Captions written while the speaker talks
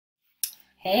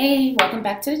Hey, welcome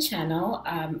back to the channel.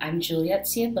 I'm Juliet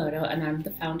Ciaboto, and I'm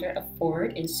the founder of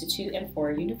Forward Institute and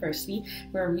Forward University,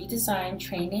 where we design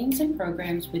trainings and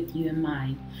programs with you in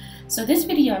mind. So this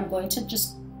video, I'm going to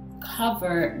just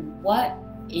cover what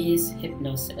is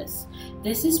hypnosis.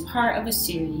 This is part of a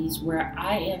series where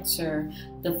I answer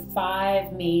the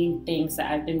 5 main things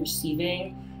that I've been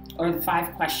receiving, or the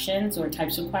 5 questions or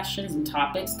types of questions and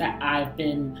topics that I've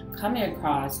been coming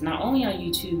across, not only on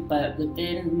YouTube, but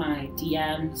within my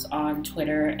DMs on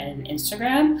Twitter and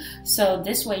Instagram. So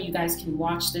this way you guys can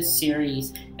watch this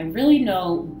series and really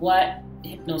know what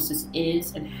hypnosis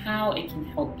is and how it can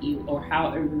help you or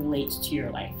how it relates to your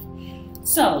life.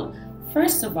 So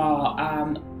first of all,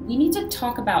 we need to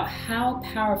talk about how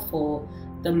powerful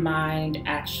the mind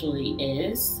actually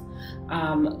is.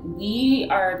 We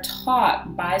are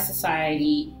taught by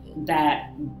society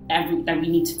that we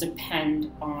need to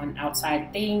depend on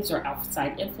outside things or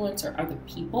outside influence or other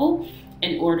people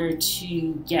in order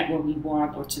to get what we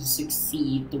want or to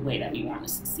succeed the way that we want to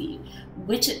succeed,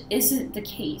 which isn't the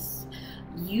case.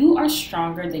 You are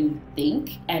stronger than you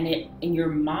think, and your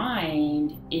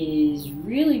mind is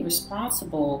really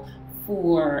responsible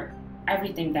for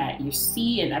everything that you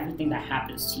see and everything that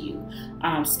happens to you,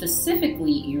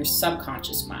 specifically your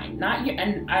subconscious mind.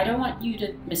 And I don't want you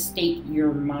to mistake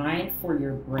your mind for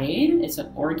your brain. It's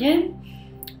an organ.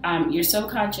 Your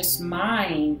subconscious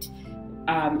mind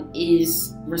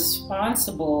is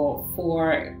responsible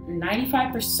for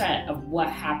 95% of what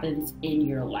happens in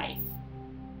your life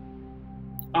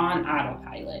on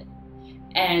autopilot.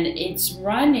 And it's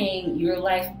running your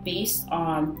life based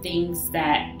on things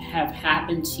that have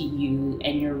happened to you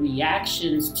and your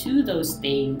reactions to those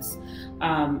things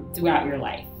throughout your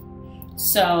life.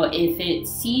 So if it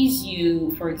sees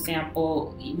you, for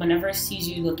example, whenever it sees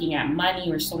you looking at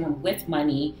money or someone with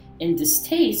money in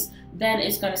distaste, then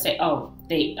it's going to say, oh,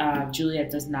 Juliet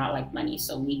does not like money,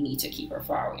 so we need to keep her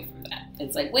far away from that.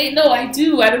 It's like, wait, no, I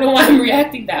do. I don't know why I'm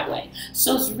reacting that way.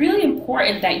 So it's really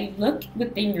important that you look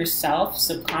within yourself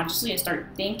subconsciously and start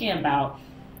thinking about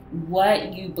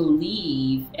what you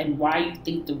believe and why you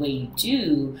think the way you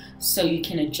do, so you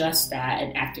can adjust that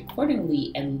and act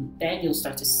accordingly, and then you'll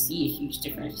start to see a huge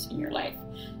difference in your life.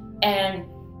 And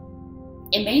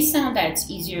it may sound that it's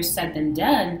easier said than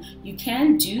done. You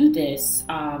can do this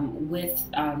with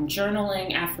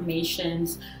journaling,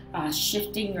 affirmations,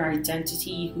 shifting your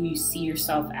identity, who you see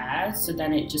yourself as, so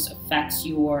then it just affects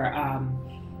your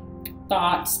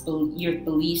thoughts, your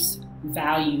beliefs,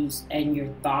 values, and your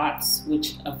thoughts,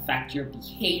 which affect your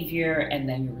behavior and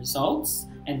then your results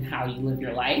and how you live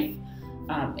your life.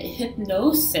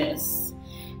 Hypnosis,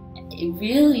 it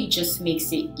really just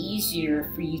makes it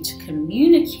easier for you to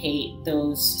communicate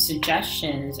those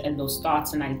suggestions and those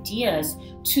thoughts and ideas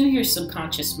to your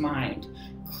subconscious mind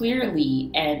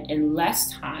clearly and in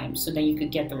less time, so that you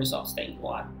could get the results that you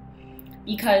want.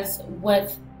 Because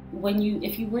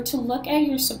if you were to look at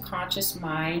your subconscious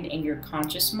mind and your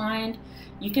conscious mind,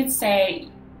 you could say,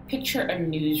 picture a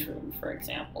newsroom, for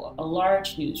example, a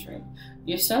large newsroom.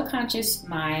 Your subconscious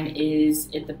mind is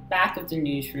at the back of the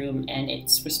newsroom, and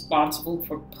it's responsible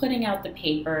for putting out the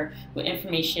paper with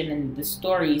information and the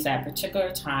stories at a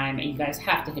particular time, and you guys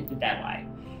have to hit the deadline.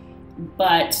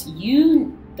 But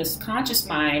the conscious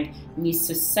mind needs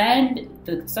to send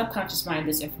the subconscious mind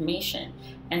this information.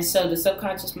 And so the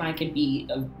subconscious mind can be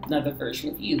another version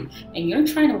of you. And you're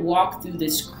trying to walk through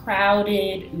this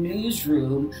crowded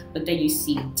newsroom, but then you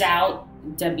see doubt,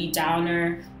 Debbie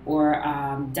Downer, or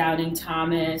Doubting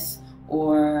Thomas,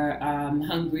 or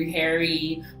Hungry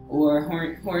Harry, or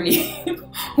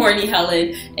Horny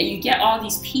Helen. And you get all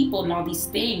these people and all these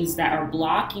things that are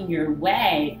blocking your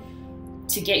way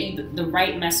to get you the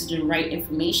right message and right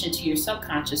information to your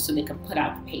subconscious, so they can put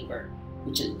out the paper,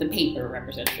 which is the paper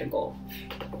represents your goal.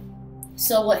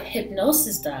 So what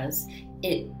hypnosis does,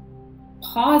 it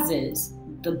pauses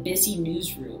the busy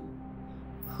newsroom,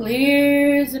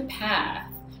 clears a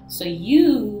path, so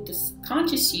you, the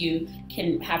conscious you,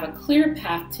 can have a clear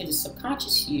path to the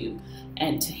subconscious you,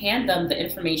 and to hand them the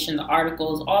information, the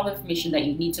articles, all the information that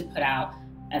you need to put out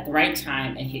at the right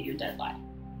time and hit your deadline.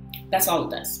 That's all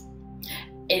it does.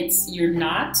 You're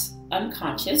not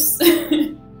unconscious.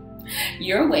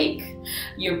 You're awake,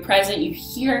 you're present, you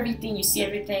hear everything, you see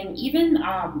everything. Even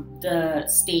the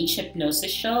stage hypnosis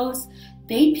shows,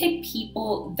 they pick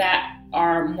people that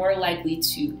are more likely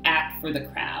to act for the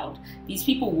crowd. These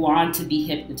people want to be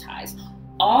hypnotized.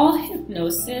 All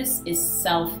hypnosis is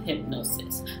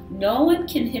self-hypnosis. No one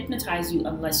can hypnotize you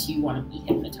unless you want to be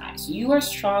hypnotized. You are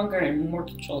stronger and more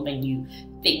control than you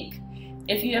think.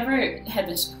 if you ever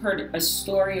heard a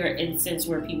story or instance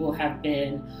where people have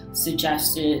been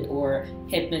suggested or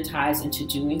hypnotized into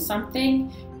doing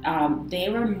something, they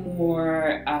were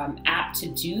more apt to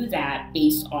do that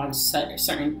based on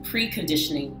certain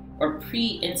preconditioning or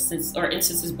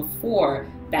instances before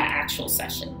that actual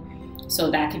session. So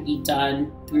that could be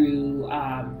done through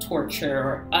torture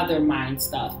or other mind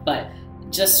stuff. But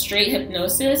just straight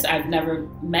hypnosis, I've never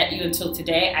met you until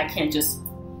today. I can't just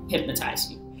hypnotize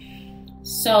you.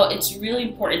 So it's really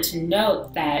important to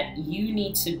note that you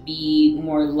need to be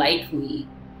more likely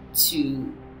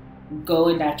to go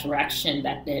in that direction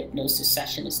that the hypnosis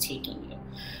session is taking you.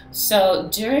 So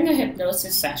during a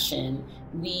hypnosis session,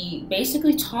 we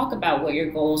basically talk about what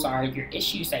your goals are, your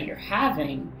issues that you're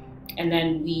having, and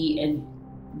then we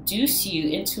induce you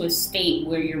into a state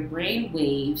where your brain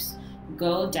waves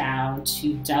go down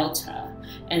to delta.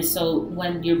 And so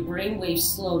when your brain waves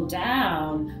slow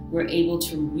down, we're able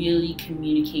to really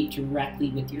communicate directly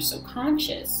with your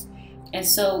subconscious. And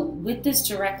so with this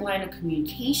direct line of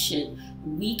communication,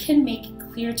 we can make it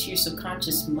clear to your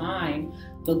subconscious mind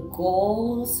the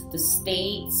goals, the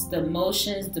states, the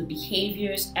emotions, the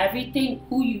behaviors, everything,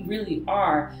 who you really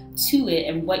are to it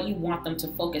and what you want them to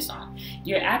focus on.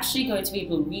 You're actually going to be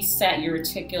able to reset your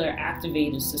reticular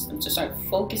activating system to start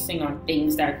focusing on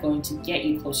things that are going to get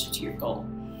you closer to your goal.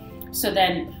 So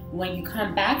then when you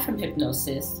come back from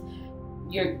hypnosis,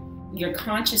 your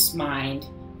conscious mind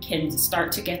can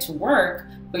start to get to work,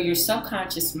 but your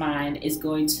subconscious mind is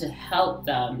going to help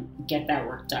them get that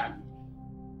work done.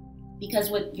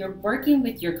 Because when you're working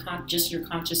with your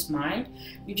conscious mind,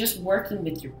 you're just working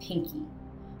with your pinky.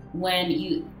 When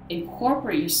you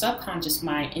incorporate your subconscious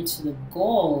mind into the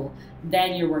goal,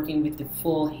 then you're working with the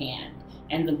full hand,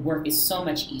 and the work is so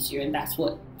much easier, and that's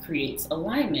what creates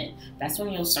alignment. That's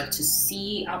when you'll start to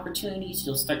see opportunities,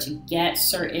 you'll start to get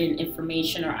certain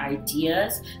information or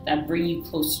ideas that bring you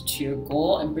closer to your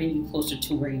goal and bring you closer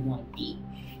to where you want to be.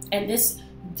 And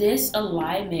this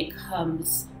alignment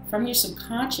comes from your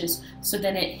subconscious, so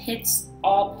then it hits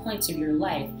all points of your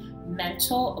life: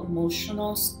 mental,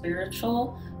 emotional,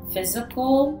 spiritual,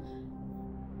 physical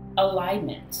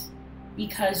alignment.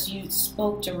 Because you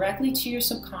spoke directly to your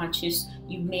subconscious,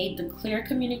 you made the clear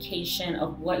communication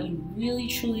of what you really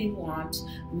truly want,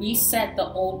 reset the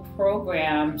old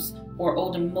programs or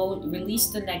release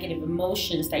the negative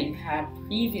emotions that you had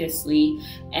previously,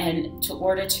 and in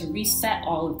order to reset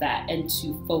all of that and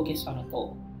to focus on a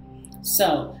goal.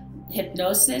 So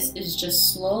hypnosis is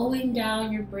just slowing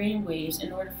down your brain waves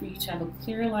in order for you to have a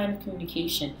clear line of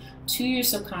communication to your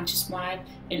subconscious mind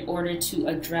in order to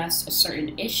address a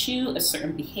certain issue, a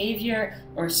certain behavior,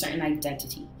 or a certain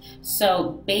identity.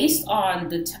 So based on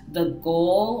the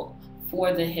goal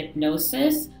for the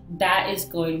hypnosis, that is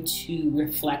going to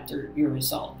reflect your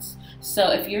results.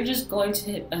 So if you're just going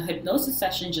to a hypnosis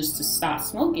session just to stop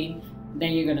smoking,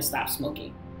 then you're going to stop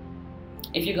smoking.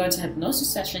 If you're going to a hypnosis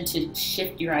session to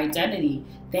shift your identity,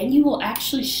 then you will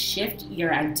actually shift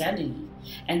your identity.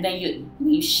 And then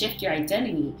when you shift your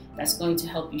identity, that's going to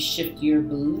help you shift your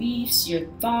beliefs, your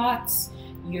thoughts,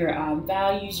 your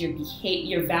values, your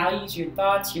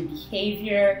thoughts, your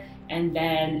behavior, and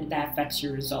then that affects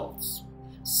your results.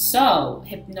 So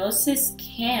hypnosis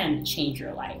can change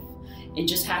your life. It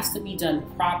just has to be done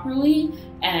properly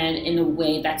and in a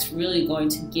way that's really going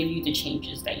to give you the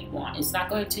changes that you want. It's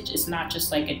not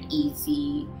just like an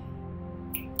easy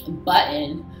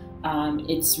button.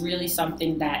 It's really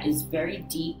something that is very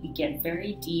deep. You get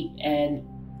very deep and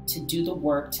to do the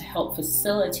work to help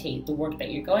facilitate the work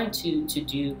that you're going to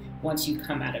do once you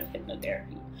come out of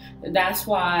hypnotherapy. That's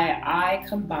why I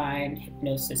combine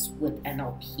hypnosis with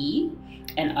NLP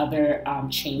and other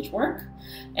change work.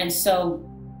 And so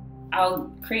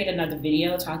I'll create another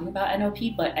video talking about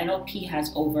NLP, but NLP has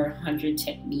over 100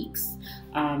 techniques.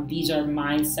 These are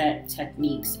mindset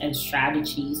techniques and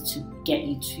strategies to get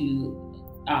you to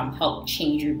help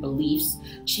change your beliefs,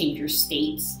 change your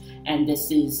states, and this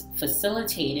is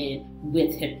facilitated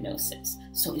with hypnosis.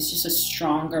 So it's just a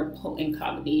stronger, potent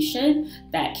combination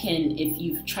that can, if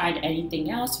you've tried anything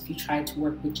else, if you tried to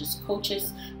work with just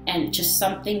coaches and just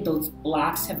something, those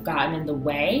blocks have gotten in the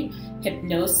way,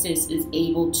 hypnosis is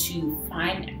able to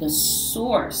find the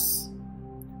source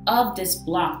of this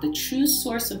block, the true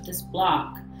source of this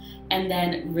block, and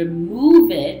then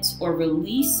remove it or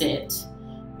release it.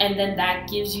 And then that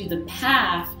gives you the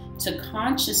path to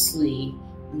consciously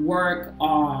work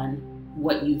on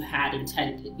what you had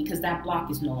intended, because that block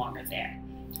is no longer there.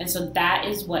 And so that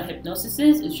is what hypnosis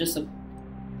is. It's just a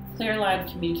clear line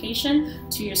of communication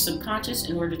to your subconscious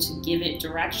in order to give it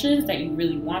directions that you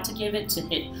really want to give it to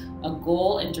hit a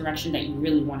goal and direction that you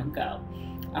really want to go.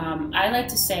 I like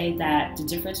to say that the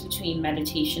difference between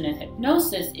meditation and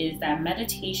hypnosis is that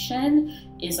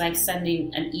meditation is like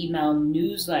sending an email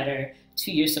newsletter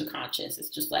to your subconscious. It's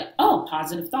just like, oh,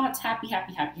 positive thoughts, happy,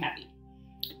 happy, happy, happy.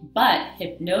 But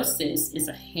hypnosis is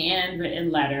a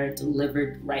handwritten letter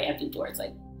delivered right at the door. It's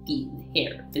like, be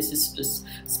here. This is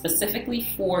specifically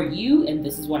for you, and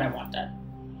this is what I want done.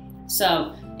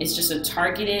 So it's just a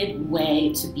targeted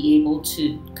way to be able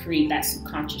to create that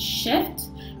subconscious shift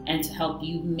and to help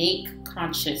you make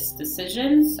conscious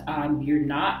decisions. You're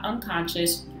not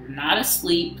unconscious, you're not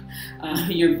asleep,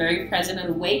 you're very present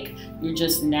and awake. You're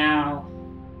just now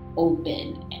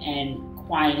open and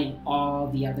quieting all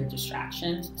the other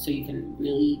distractions so you can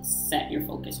really set your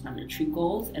focus on your true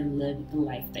goals and live the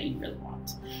life that you really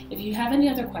want. If you have any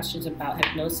other questions about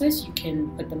hypnosis, you can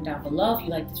put them down below. If you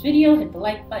like this video, hit the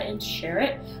like button, share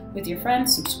it with your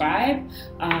friends, subscribe.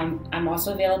 I'm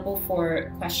also available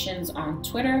for questions on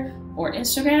Twitter or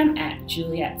Instagram at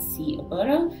Juliet C.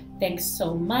 Oboto. Thanks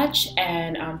so much,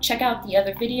 and check out the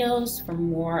other videos for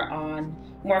more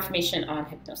information on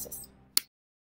hypnosis.